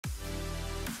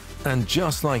And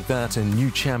just like that, a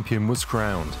new champion was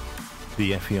crowned.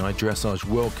 The FEI Dressage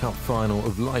World Cup final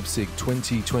of Leipzig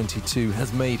 2022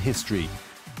 has made history.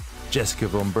 Jessica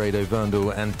von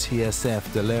Bredow-Werndl and TSF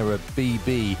Dalera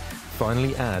BB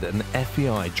finally add an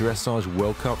FEI Dressage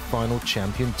World Cup final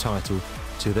champion title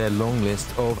to their long list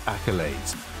of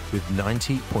accolades with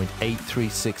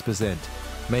 90.836%.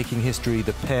 Making history,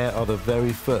 the pair are the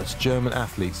very first German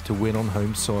athletes to win on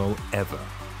home soil ever.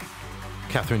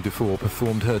 Catherine Dufour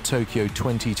performed her Tokyo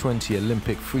 2020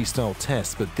 Olympic freestyle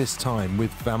test, but this time with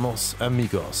Vamos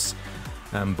Amigos.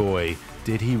 And boy,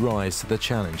 did he rise to the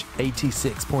challenge,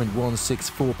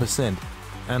 86.164%,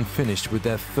 and finished with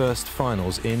their first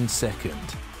finals in second.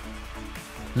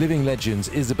 Living legends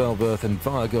Isabel Wirth and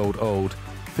Viogold Old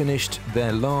finished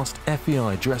their last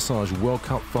FEI Dressage World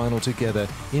Cup final together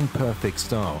in perfect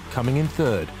style, coming in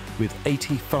third with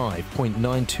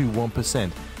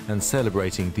 85.921% and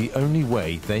celebrating the only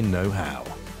way they know how.